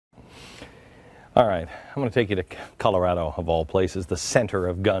All right, I'm going to take you to Colorado, of all places, the center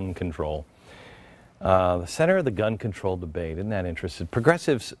of gun control. The center of the gun control debate. Isn't that interesting?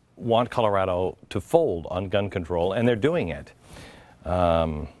 Progressives want Colorado to fold on gun control, and they're doing it.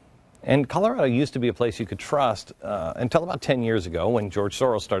 And Colorado used to be a place you could trust until about 10 years ago when George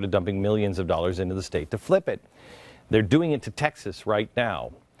Soros started dumping millions of dollars into the state to flip it. They're doing it to Texas right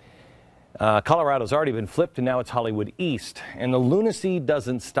now. Colorado's already been flipped, and now it's Hollywood East. And the lunacy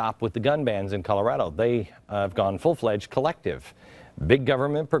doesn't stop with the gun bans in Colorado. They have gone full-fledged collective. Big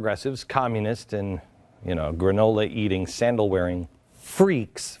government progressives, communists, and, granola-eating, sandal-wearing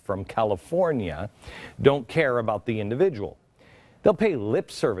freaks from California don't care about the individual. They'll pay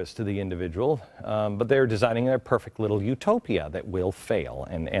lip service to the individual, but they're designing their perfect little utopia that will fail,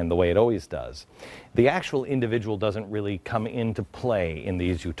 and the way it always does. The actual individual doesn't really come into play in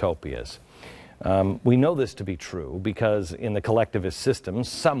these utopias. We know this to be true because in the collectivist system,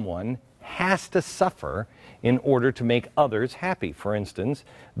 someone has to suffer in order to make others happy. For instance,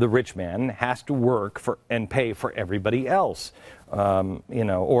 the rich man has to work for and pay for everybody else,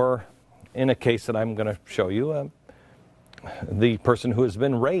 or in a case that I'm going to show you, the person who has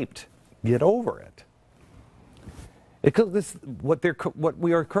been raped. Get over it. What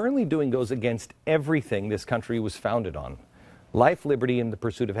we are currently doing goes against everything this country was founded on. Life, liberty, and the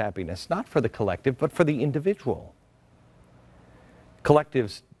pursuit of happiness. Not for the collective, but for the individual.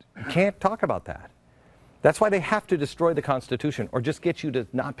 Collectives can't talk about that. That's why they have to destroy the Constitution or just get you to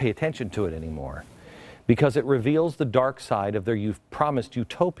not pay attention to it anymore. Because it reveals the dark side of their promised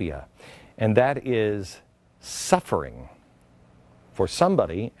utopia. And that is suffering for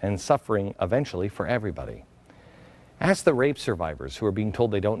somebody and suffering eventually for everybody. Ask the rape survivors who are being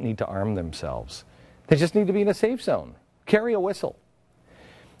told they don't need to arm themselves. They just need to be in a safe zone. Carry a whistle.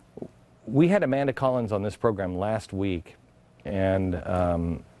 We had Amanda Collins on this program last week, and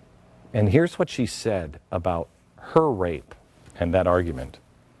here's what she said about her rape and that argument.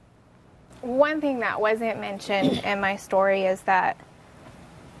 One thing that wasn't mentioned in my story is that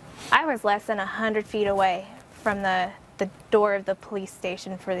I was less than 100 feet away from the door of the police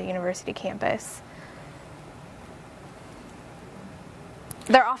station for the university campus.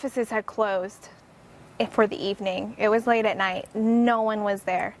 Their offices had closed for the evening. It was late at night. No one was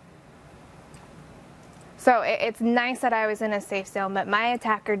there. So it's nice that I was in a safe zone, but my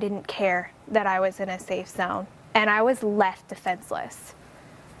attacker didn't care that I was in a safe zone, and I was left defenseless.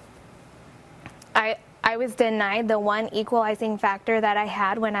 I was denied the one equalizing factor that I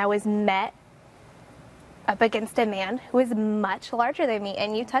had when I was met up against a man who is much larger than me,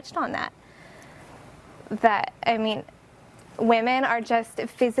 and you touched on that. Women are just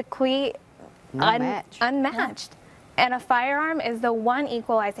physically unmatched. Yeah. And a firearm is the one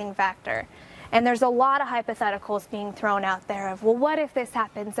equalizing factor. And there's a lot of hypotheticals being thrown out there of, well, what if this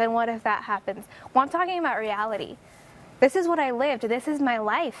happens and what if that happens? Well, I'm talking about reality. This is what I lived. This is my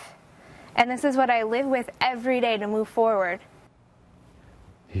life. And this is what I live with every day to move forward.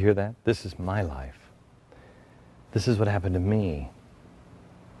 You hear that? This is my life. This is what happened to me.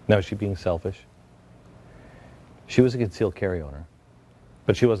 Now, is she being selfish? She was a concealed carry owner,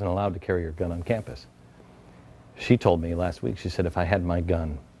 but she wasn't allowed to carry her gun on campus. She told me last week, she said, if I had my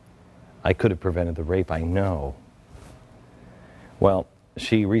gun, I could have prevented the rape, I know. Well,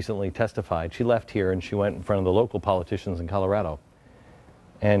 she recently testified. She left here and she went in front of the local politicians in Colorado.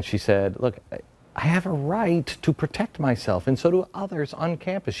 And she said, look, I have a right to protect myself, and so do others on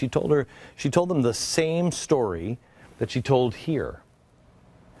campus. She told them the same story that she told here.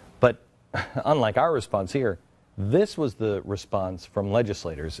 But unlike our response here, this was the response from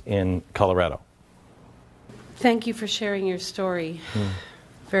legislators in Colorado. Thank you for sharing your story.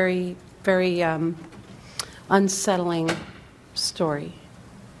 Very, very unsettling story.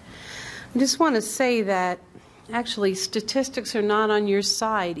 I just want to say that actually statistics are not on your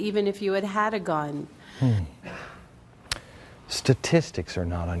side, even if you had had a gun. Statistics are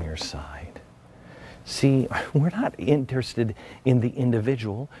not on your side. See, we're not interested in the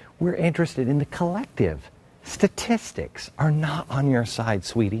individual. We're interested in the collective. Statistics are not on your side,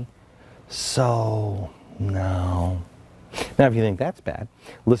 sweetie. So, no. Now, if you think that's bad,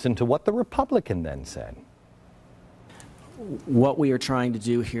 listen to what the Republican then said. What we are trying to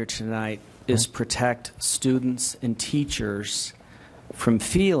do here tonight is protect students and teachers from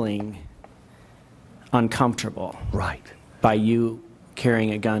feeling uncomfortable. Right. By you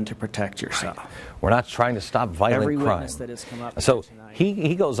carrying a gun to protect yourself. Right. We're not trying to stop violent Every crime. witness that has come up So tonight,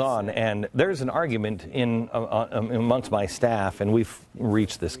 he goes on, and there's an argument in amongst my staff, and we've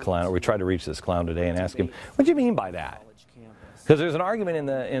reached this clown, or we tried to reach this clown today and ask him, what do you mean by that? Because there's an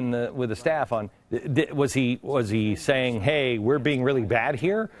argument with the staff on, was he saying, hey, we're being really bad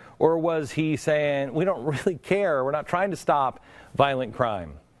here? Or was he saying, we don't really care, we're not trying to stop violent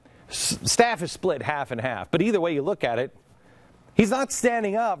crime? Staff is split half and half. But either way you look at it, he's not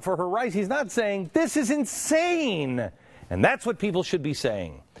standing up for her rights. He's not saying, this is insane. And that's what people should be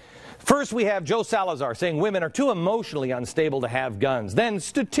saying. First, we have Joe Salazar saying women are too emotionally unstable to have guns. Then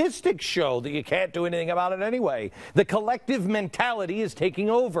statistics show that you can't do anything about it anyway. The collective mentality is taking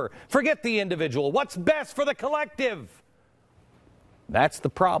over. Forget the individual. What's best for the collective? That's the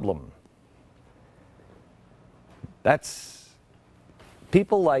problem. That's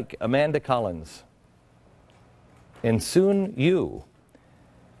people like Amanda Collins. And soon you,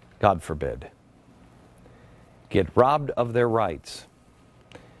 God forbid, get robbed of their rights.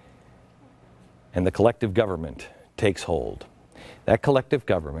 And the collective government takes hold. That collective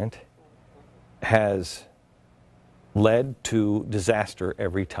government has led to disaster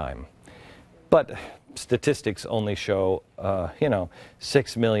every time. But statistics only show,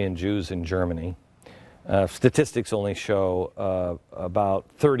 6 million Jews in Germany. Statistics only show about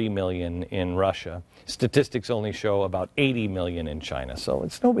 30 million in Russia. Statistics only show about 80 million in China. So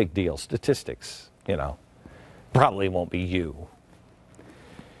it's no big deal. Statistics, probably won't be you.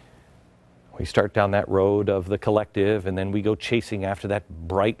 We start down that road of the collective, and then we go chasing after that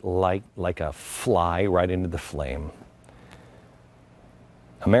bright light like a fly right into the flame.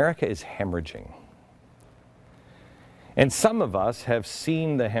 America is hemorrhaging. And some of us have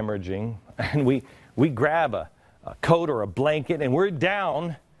seen the hemorrhaging, and we grab a coat or a blanket, and we're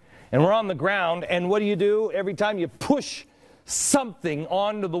down, and we're on the ground, and what do? Every time you push something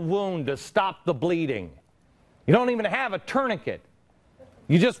onto the wound to stop the bleeding. You don't even have a tourniquet.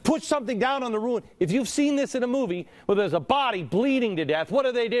 You just push something down on the wound. If you've seen this in a movie where there's a body bleeding to death, what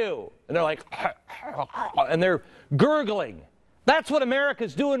do? And they're like, and they're gurgling. That's what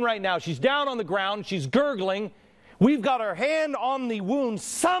America's doing right now. She's down on the ground. She's gurgling. We've got our hand on the wound,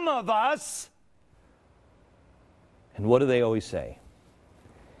 some of us. And what do they always say?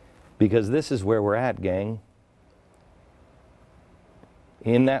 Because this is where we're at, gang.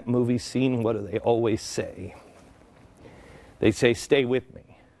 In that movie scene, what do they always say? They say, stay with me.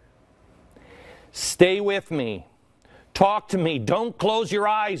 Stay with me. Talk to me. Don't close your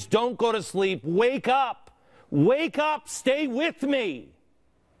eyes. Don't go to sleep. Wake up. Wake up. Stay with me.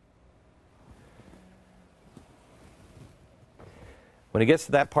 When it gets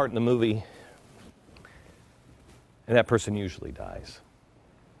to that part in the movie, and that person usually dies.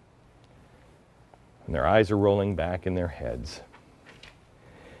 And their eyes are rolling back in their heads.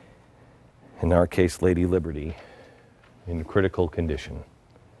 In our case, Lady Liberty, in critical condition.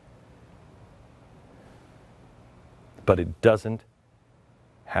 But it doesn't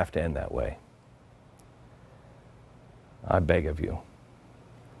have to end that way. I beg of you.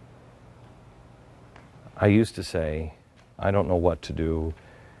 I used to say, I don't know what to do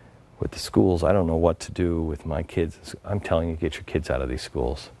with the schools. I don't know what to do with my kids. I'm telling you, get your kids out of these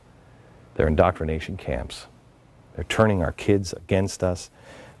schools. They're indoctrination camps. They're turning our kids against us.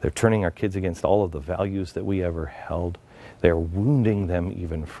 They're turning our kids against all of the values that we ever held. They're wounding them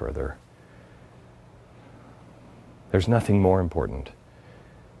even further. There's nothing more important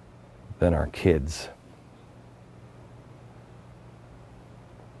than our kids.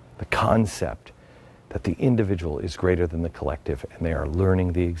 The concept that the individual is greater than the collective, and they are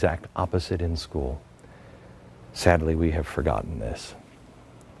learning the exact opposite in school. Sadly, we have forgotten this.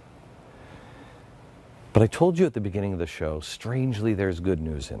 But I told you at the beginning of the show, strangely, there's good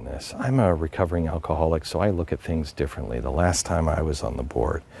news in this. I'm a recovering alcoholic, so I look at things differently. The last time I was on the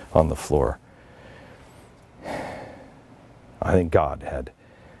floor, I think God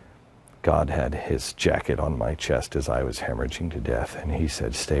had his jacket on my chest as I was hemorrhaging to death, and he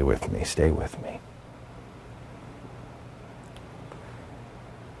said, stay with me, stay with me.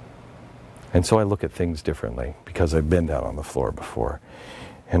 And so I look at things differently because I've been down on the floor before.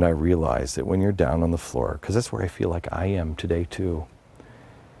 And I realize that when you're down on the floor, because that's where I feel like I am today too.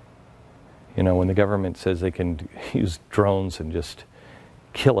 When the government says they can use drones and just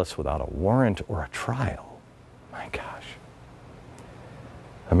kill us without a warrant or a trial. My gosh.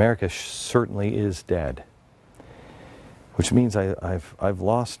 America certainly is dead. Which means I've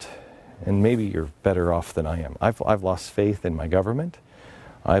lost, and maybe you're better off than I am. I've lost faith in my government.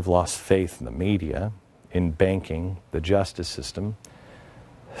 I've lost faith in the media, in banking, the justice system.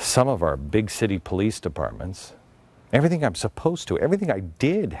 Some of our big city police departments, everything I'm supposed to, everything I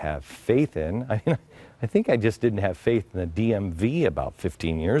did have faith in. I think I just didn't have faith in the DMV about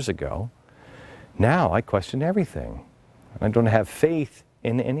 15 years ago. Now I question everything. I don't have faith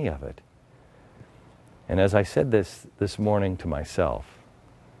in any of it. And as I said this morning to myself,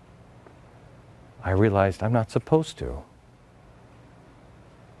 I realized I'm not supposed to.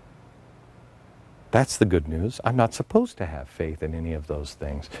 That's the good news. I'm not supposed to have faith in any of those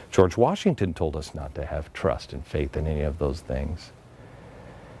things. George Washington told us not to have trust and faith in any of those things.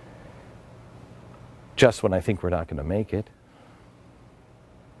 Just when I think we're not going to make it,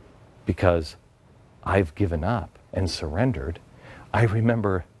 because I've given up and surrendered, I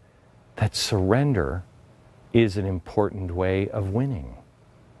remember that surrender is an important way of winning.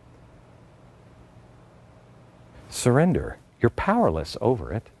 Surrender. You're powerless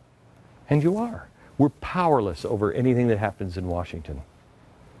over it, and you are. We're powerless over anything that happens in Washington.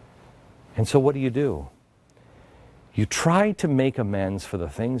 And so what do? You try to make amends for the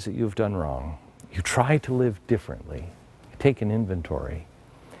things that you've done wrong. You try to live differently. You take an inventory.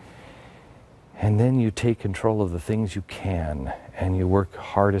 And then you take control of the things you can, and you work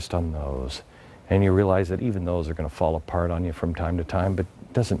hardest on those. And you realize that even those are going to fall apart on you from time to time, but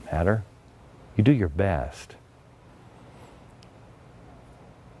it doesn't matter. You do your best.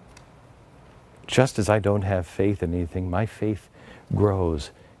 Just as I don't have faith in anything, my faith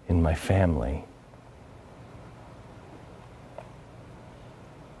grows in my family.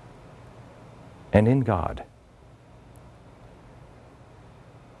 And in God.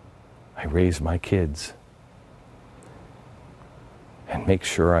 I raise my kids and make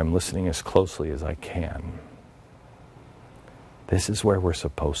sure I'm listening as closely as I can. This is where we're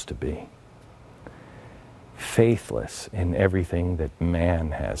supposed to be. Faithless in everything that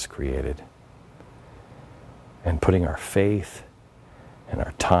man has created. And putting our faith and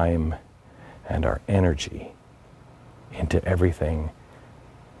our time and our energy into everything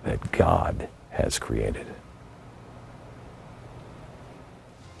that God has created.